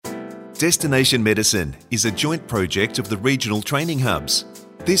Destination Medicine is a joint project of the regional training hubs.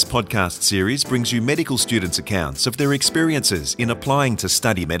 This podcast series brings you medical students' accounts of their experiences in applying to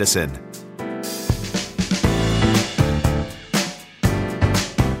study medicine.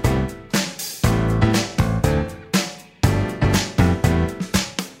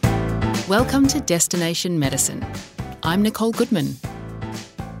 Welcome to Destination Medicine. I'm Nicole Goodman.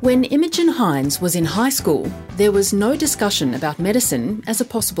 When Imogen Hines was in high school, there was no discussion about medicine as a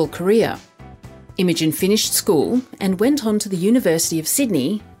possible career. Imogen finished school and went on to the University of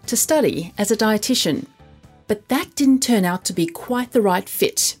Sydney to study as a dietitian. But that didn't turn out to be quite the right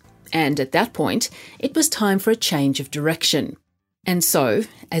fit, and at that point, it was time for a change of direction. And so,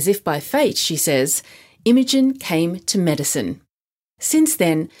 as if by fate, she says, Imogen came to medicine. Since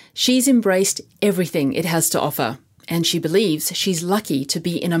then, she's embraced everything it has to offer, and she believes she's lucky to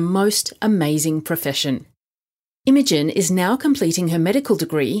be in a most amazing profession. Imogen is now completing her medical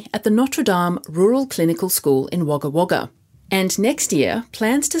degree at the Notre Dame Rural Clinical School in Wagga Wagga, and next year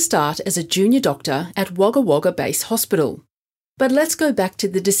plans to start as a junior doctor at Wagga Wagga Base Hospital. But let's go back to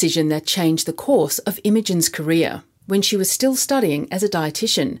the decision that changed the course of Imogen's career when she was still studying as a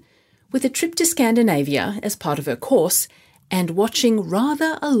dietitian, with a trip to Scandinavia as part of her course and watching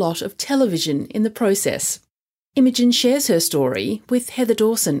rather a lot of television in the process. Imogen shares her story with Heather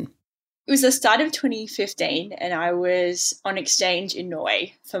Dawson. It was the start of 2015 and I was on exchange in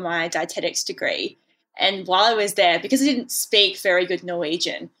Norway for my dietetics degree. And while I was there, because I didn't speak very good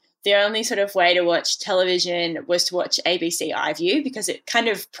Norwegian, the only sort of way to watch television was to watch ABC iView because it kind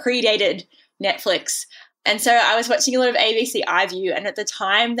of predated Netflix. And so I was watching a lot of ABC iView, and at the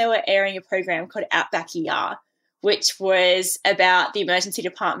time they were airing a program called Outback ER, which was about the emergency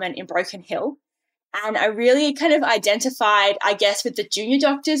department in Broken Hill. And I really kind of identified, I guess, with the junior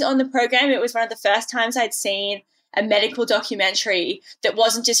doctors on the program. It was one of the first times I'd seen a medical documentary that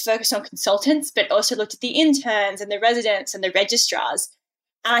wasn't just focused on consultants, but also looked at the interns and the residents and the registrars.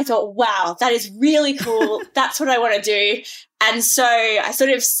 And I thought, wow, that is really cool. That's what I want to do. And so I sort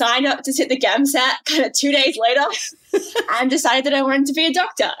of signed up to sit the GAMSAT kind of 2 days later and decided that I wanted to be a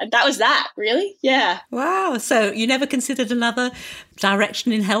doctor. And that was that, really. Yeah. Wow. So you never considered another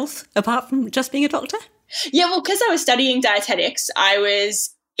direction in health apart from just being a doctor? Yeah, well, because I was studying dietetics, I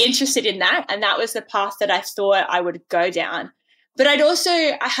was interested in that. And that was the path that I thought I would go down. But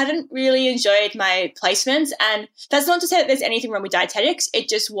I hadn't really enjoyed my placements, and that's not to say that there's anything wrong with dietetics. It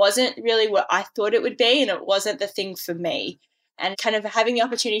just wasn't really what I thought it would be, and it wasn't the thing for me. And kind of having the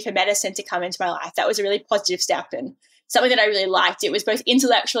opportunity for medicine to come into my life, that was a really positive step and something that I really liked. It was both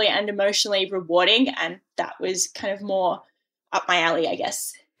intellectually and emotionally rewarding, and that was kind of more up my alley, I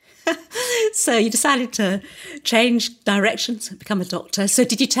guess. So you decided to change directions and become a doctor. So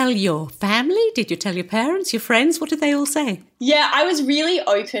did you tell your family? Did you tell your parents, your friends? What did they all say? Yeah, I was really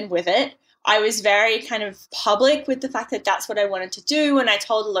open with it. I was very kind of public with the fact that that's what I wanted to do, and I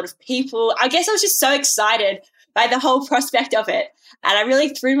told a lot of people. I guess I was just so excited by the whole prospect of it, and I really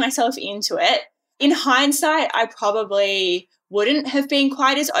threw myself into it. In hindsight, I probably wouldn't have been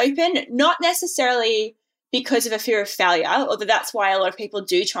quite as open, not necessarily because of a fear of failure, although that's why a lot of people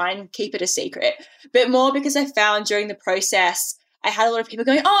do try and keep it a secret, but more because I found during the process, I had a lot of people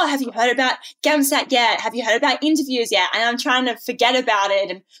going, oh, have you heard about GAMSAT yet? Have you heard about interviews yet? And I'm trying to forget about it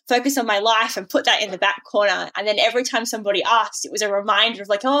and focus on my life and put that in the back corner. And then every time somebody asked, it was a reminder of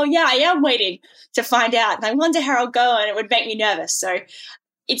like, oh, yeah, I am waiting to find out. And I wonder how I'll go, and it would make me nervous. So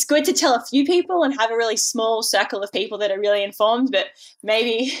it's good to tell a few people and have a really small circle of people that are really informed, but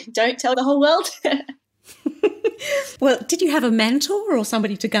maybe don't tell the whole world. Well, did you have a mentor or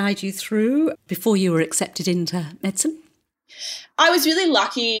somebody to guide you through before you were accepted into medicine? I was really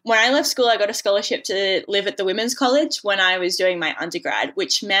lucky. When I left school, I got a scholarship to live at the Women's College when I was doing my undergrad,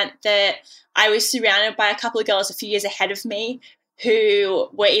 which meant that I was surrounded by a couple of girls a few years ahead of me who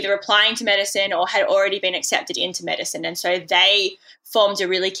were either applying to medicine or had already been accepted into medicine. And so they formed a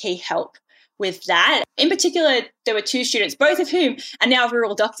really key help with that. In particular, there were two students, both of whom are now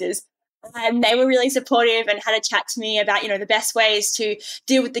rural doctors. And they were really supportive and had a chat to me about, the best ways to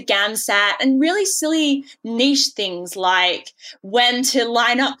deal with the GAMSAT and really silly niche things like when to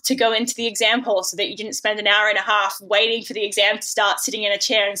line up to go into the exam hall so that you didn't spend an hour and a half waiting for the exam to start sitting in a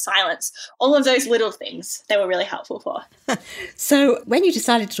chair in silence. All of those little things they were really helpful for. So when you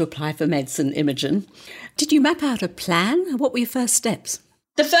decided to apply for medicine, Imogen, did you map out a plan? What were your first steps?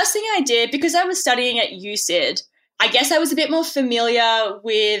 The first thing I did, because I was studying at USyd, I guess I was a bit more familiar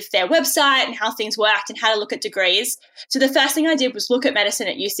with their website and how things worked and how to look at degrees. So the first thing I did was look at medicine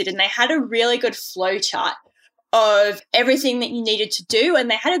at USyd, and they had a really good flow chart of everything that you needed to do. And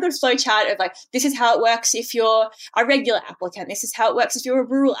they had a good flow chart of like, this is how it works if you're a regular applicant. This is how it works if you're a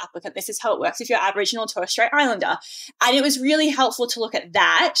rural applicant. This is how it works if you're Aboriginal or Torres Strait Islander. And it was really helpful to look at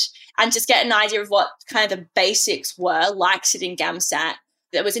that and just get an idea of what kind of the basics were, like sitting GAMSAT.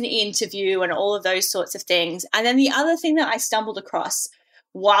 There was an interview and all of those sorts of things. And then the other thing that I stumbled across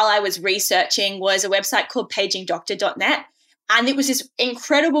while I was researching was a website called pagingdoctor.net. And it was this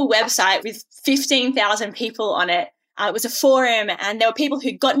incredible website with 15,000 people on it. It was a forum, and there were people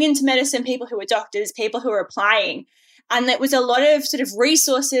who'd gotten into medicine, people who were doctors, people who were applying. And there was a lot of sort of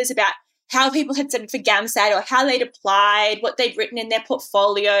resources about how people had studied for GAMSAT or how they'd applied, what they'd written in their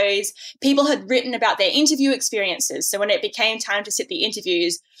portfolios. People had written about their interview experiences. So when it became time to sit the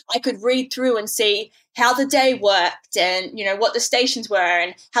interviews, I could read through and see how the day worked and, you know, what the stations were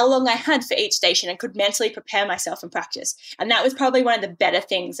and how long I had for each station, and could mentally prepare myself in practice. And that was probably one of the better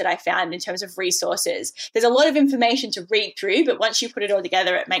things that I found in terms of resources. There's a lot of information to read through, but once you put it all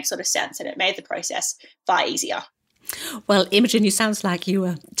together, it makes sort of sense, and it made the process far easier. Well, Imogen, you sounds like you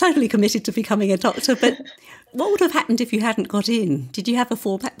were totally committed to becoming a doctor, but what would have happened if you hadn't got in? Did you have a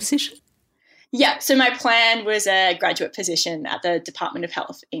fallback position? Yeah, so my plan was a graduate position at the Department of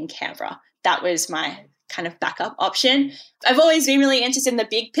Health in Canberra. That was my kind of backup option. I've always been really interested in the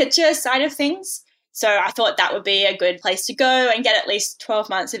big picture side of things, so I thought that would be a good place to go and get at least 12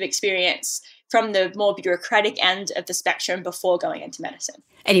 months of experience from the more bureaucratic end of the spectrum before going into medicine.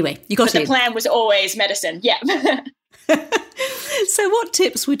 Anyway, you got it. The plan was always medicine, yeah. So what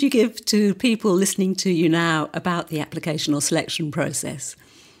tips would you give to people listening to you now about the application or selection process?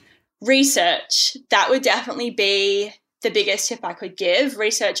 Research. That would definitely be the biggest tip I could give.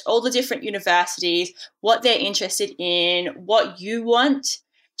 Research all the different universities, what they're interested in, what you want.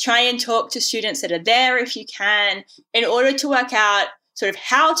 Try and talk to students that are there if you can, in order to work out sort of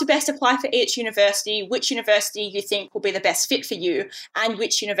how to best apply for each university, which university you think will be the best fit for you, and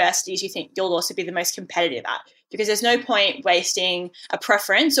which universities you think you'll also be the most competitive at. Because there's no point wasting a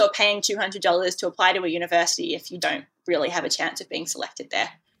preference or paying $200 to apply to a university if you don't really have a chance of being selected there.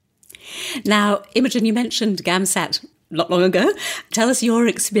 Now, Imogen, you mentioned GAMSAT not long ago. Tell us your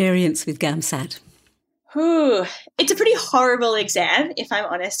experience with GAMSAT. It's a pretty horrible exam, if I'm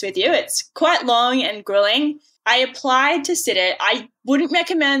honest with you. It's quite long and grueling. I applied to sit it. I wouldn't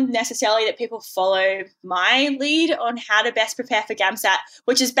recommend necessarily that people follow my lead on how to best prepare for GAMSAT,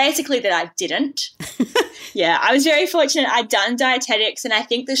 which is basically that I didn't. Yeah, I was very fortunate. I'd done dietetics, and I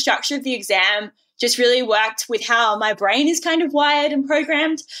think the structure of the exam just really worked with how my brain is kind of wired and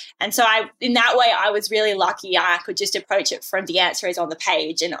programmed. And so in that way, I was really lucky. I could just approach it from the answer is on the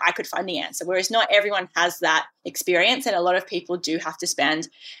page and I could find the answer, whereas not everyone has that experience, and a lot of people do have to spend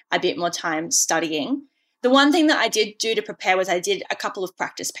a bit more time studying. The one thing that I did do to prepare was I did a couple of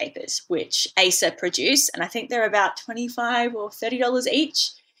practice papers, which ASA produce, and I think they're about $25 or $30 each.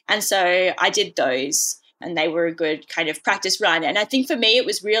 And so I did those, and they were a good kind of practice run. And I think for me, it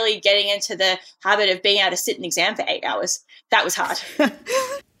was really getting into the habit of being able to sit an exam for 8 hours. That was hard.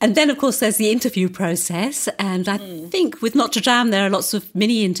 And then, of course, there's the interview process. And I think with Notre Dame, there are lots of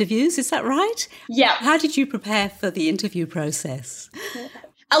mini interviews. Is that right? Yeah. How did you prepare for the interview process?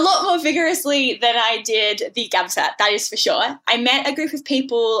 A lot more vigorously than I did the GAMSAT, that is for sure. I met a group of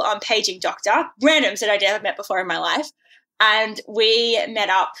people on Paging Doctor, randoms that I'd never met before in my life, and we met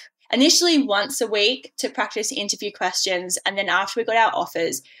up initially once a week to practice interview questions, and then after we got our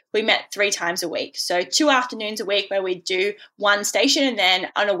offers, we met 3 times a week. So 2 afternoons a week where we'd do one station, and then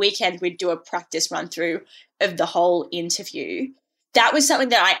on a weekend we'd do a practice run through of the whole interview. That was something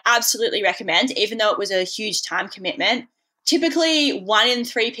that I absolutely recommend, even though it was a huge time commitment. Typically, 1 in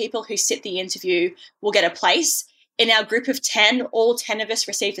 3 people who sit the interview will get a place. In our group of 10, all 10 of us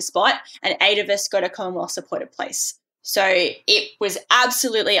received a spot, and 8 of us got a Commonwealth supported place. So it was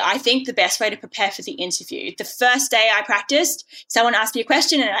absolutely, I think, the best way to prepare for the interview. The first day I practiced, someone asked me a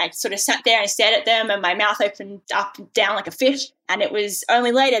question and I sort of sat there and stared at them and my mouth opened up and down like a fish. And it was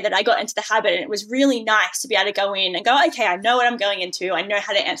only later that I got into the habit, and it was really nice to be able to go in and go, okay, I know what I'm going into. I know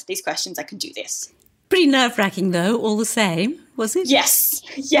how to answer these questions. I can do this. Pretty nerve-wracking, though, all the same, was it? Yes.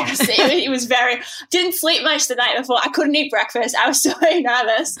 It was didn't sleep much the night before. I couldn't eat breakfast. I was so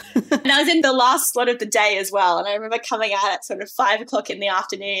nervous. And I was in the last slot of the day as well. And I remember coming out at sort of 5 o'clock in the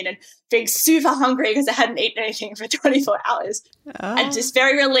afternoon and being super hungry because I hadn't eaten anything for 24 hours. And just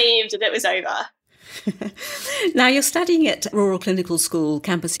very relieved that it was over. Now, you're studying at Rural Clinical School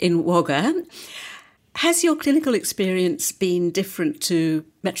campus in Wagga. Has your clinical experience been different to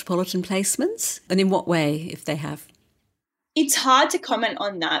metropolitan placements? And in what way, if they have? It's hard to comment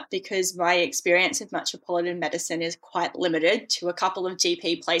on that because my experience with metropolitan medicine is quite limited to a couple of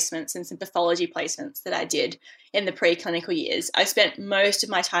GP placements and some pathology placements that I did in the preclinical years. I spent most of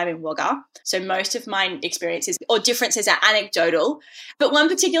my time in Wagga, so most of my experiences or differences are anecdotal. But one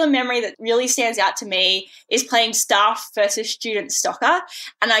particular memory that really stands out to me is playing staff versus student soccer.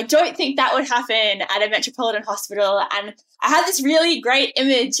 And I don't think that would happen at a metropolitan hospital. And I had this really great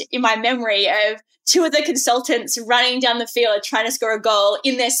image in my memory of two of the consultants running down the field trying to score a goal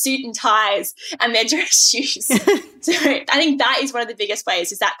in their suit and ties and their dress shoes. So I think that is one of the biggest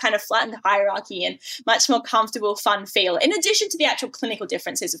ways, is that kind of flattened hierarchy and much more comfortable, fun feel, in addition to the actual clinical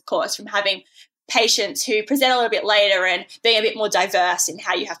differences, of course, from having patients who present a little bit later and being a bit more diverse in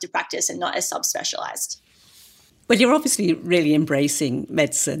how you have to practice and not as subspecialised. Well, you're obviously really embracing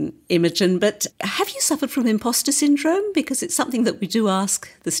medicine, Imogen, but have you suffered from imposter syndrome? Because it's something that we do ask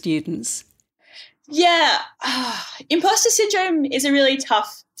the students. Yeah, imposter syndrome is a really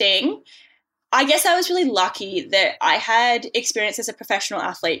tough thing. I guess I was really lucky that I had experience as a professional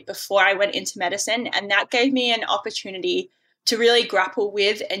athlete before I went into medicine, and that gave me an opportunity to really grapple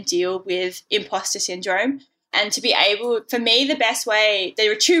with and deal with imposter syndrome. And to be able, for me, the best way,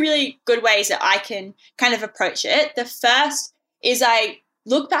 there are two really good ways that I can kind of approach it. The first is I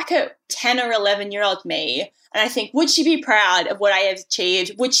look back at 10 or 11-year-old me and I think, would she be proud of what I have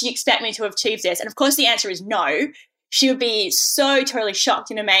achieved? Would she expect me to have achieved this? And of course, the answer is no. She would be so totally shocked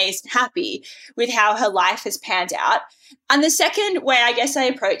and amazed and happy with how her life has panned out. And the second way I guess I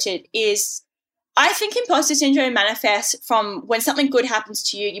approach it is, I think imposter syndrome manifests from when something good happens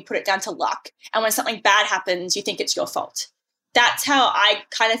to you, you put it down to luck. And when something bad happens, you think it's your fault. That's how I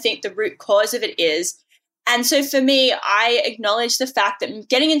kind of think the root cause of it is. And so for me, I acknowledge the fact that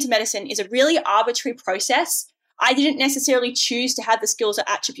getting into medicine is a really arbitrary process. I didn't necessarily choose to have the skills or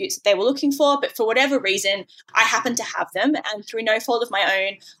attributes that they were looking for, but for whatever reason, I happened to have them. And through no fault of my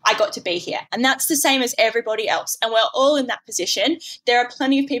own, I got to be here. And that's the same as everybody else. And we're all in that position. There are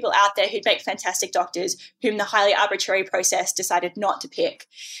plenty of people out there who'd make fantastic doctors whom the highly arbitrary process decided not to pick.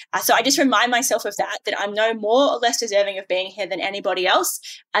 So I just remind myself of that I'm no more or less deserving of being here than anybody else,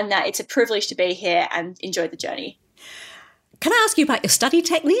 and that it's a privilege to be here and enjoy the journey. Can I ask you about your study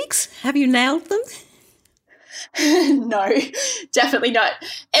techniques? Have you nailed them? No, definitely not.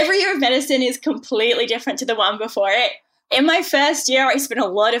 Every year of medicine is completely different to the one before it. In my first year, I spent a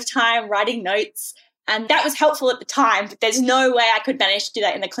lot of time writing notes, and that was helpful at the time, but there's no way I could manage to do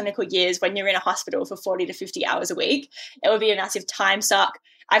that in the clinical years when you're in a hospital for 40 to 50 hours a week. It would be a massive time suck.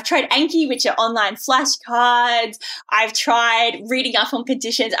 I've tried Anki, which are online flashcards. I've tried reading up on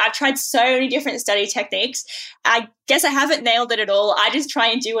conditions. I've tried so many different study techniques. I guess I haven't nailed it at all. I just try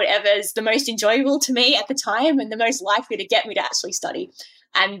and do whatever is the most enjoyable to me at the time and the most likely to get me to actually study,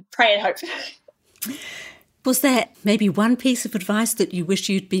 and pray and hope. Was there maybe one piece of advice that you wish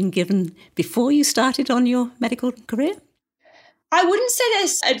you'd been given before you started on your medical career? I wouldn't say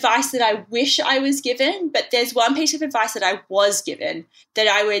there's advice that I wish I was given, but there's one piece of advice that I was given that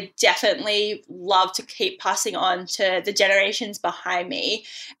I would definitely love to keep passing on to the generations behind me,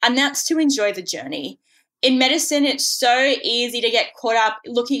 and that's to enjoy the journey. In medicine, it's so easy to get caught up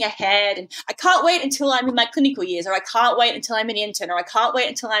looking ahead and I can't wait until I'm in my clinical years, or I can't wait until I'm an intern, or I can't wait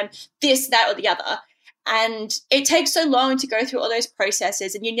until I'm this, that, or the other. And it takes so long to go through all those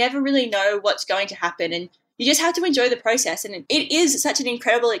processes, and you never really know what's going to happen, and you just have to enjoy the process. And it is such an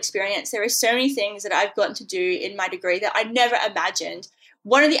incredible experience. There are so many things that I've gotten to do in my degree that I never imagined.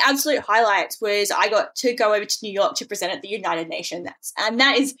 One of the absolute highlights was I got to go over to New York to present at the United Nations.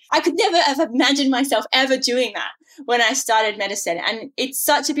 I could never have imagined myself ever doing that when I started medicine. And it's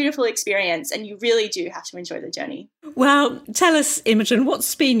such a beautiful experience, and you really do have to enjoy the journey. Well, tell us, Imogen,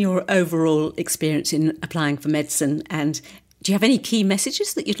 what's been your overall experience in applying for medicine, and do you have any key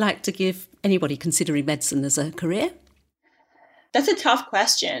messages that you'd like to give anybody considering medicine as a career? That's a tough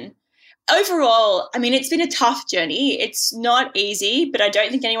question. Overall, I mean, it's been a tough journey. It's not easy, but I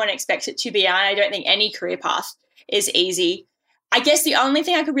don't think anyone expects it to be. And I don't think any career path is easy. I guess the only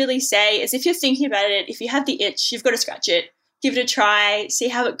thing I could really say is if you're thinking about it, if you have the itch, you've got to scratch it, give it a try, see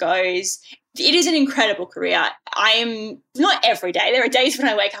how it goes. It is an incredible career. I'm not every day. There are days when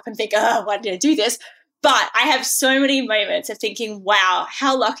I wake up and think, oh, why did I do this? But I have so many moments of thinking, wow,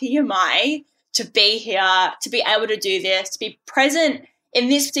 how lucky am I to be here, to be able to do this, to be present in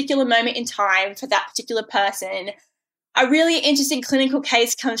this particular moment in time for that particular person. A really interesting clinical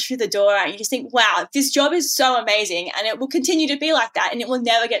case comes through the door and you just think, wow, this job is so amazing, and it will continue to be like that, and it will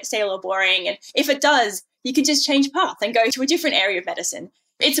never get stale or boring. And if it does, you can just change path and go to a different area of medicine.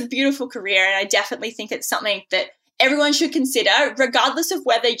 It's a beautiful career, and I definitely think it's something that everyone should consider, regardless of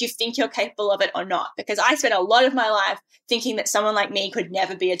whether you think you're capable of it or not. Because I spent a lot of my life thinking that someone like me could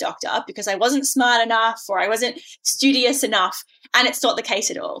never be a doctor because I wasn't smart enough or I wasn't studious enough, and it's not the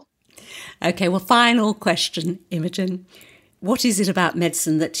case at all. Okay, well, final question, Imogen. What is it about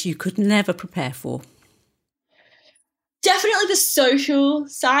medicine that you could never prepare for? Definitely the social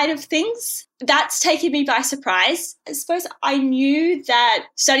side of things. That's taken me by surprise. I suppose I knew that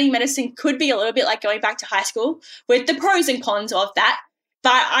studying medicine could be a little bit like going back to high school, with the pros and cons of that.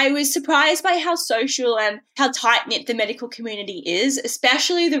 But I was surprised by how social and how tight-knit the medical community is,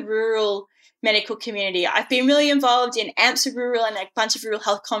 especially the rural medical community. I've been really involved in AMSA Rural and a bunch of rural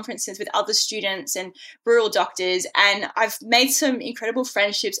health conferences with other students and rural doctors, and I've made some incredible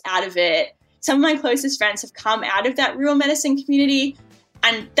friendships out of it. Some of my closest friends have come out of that rural medicine community,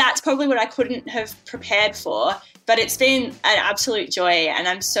 and that's probably what I couldn't have prepared for. But it's been an absolute joy, and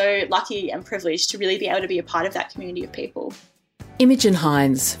I'm so lucky and privileged to really be able to be a part of that community of people. Imogen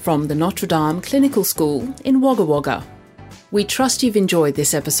Hines from the Notre Dame Clinical School in Wagga Wagga. We trust you've enjoyed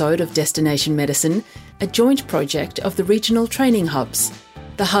this episode of Destination Medicine, a joint project of the regional training hubs.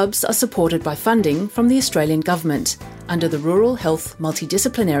 The hubs are supported by funding from the Australian Government under the Rural Health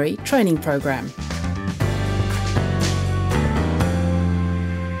Multidisciplinary Training Program.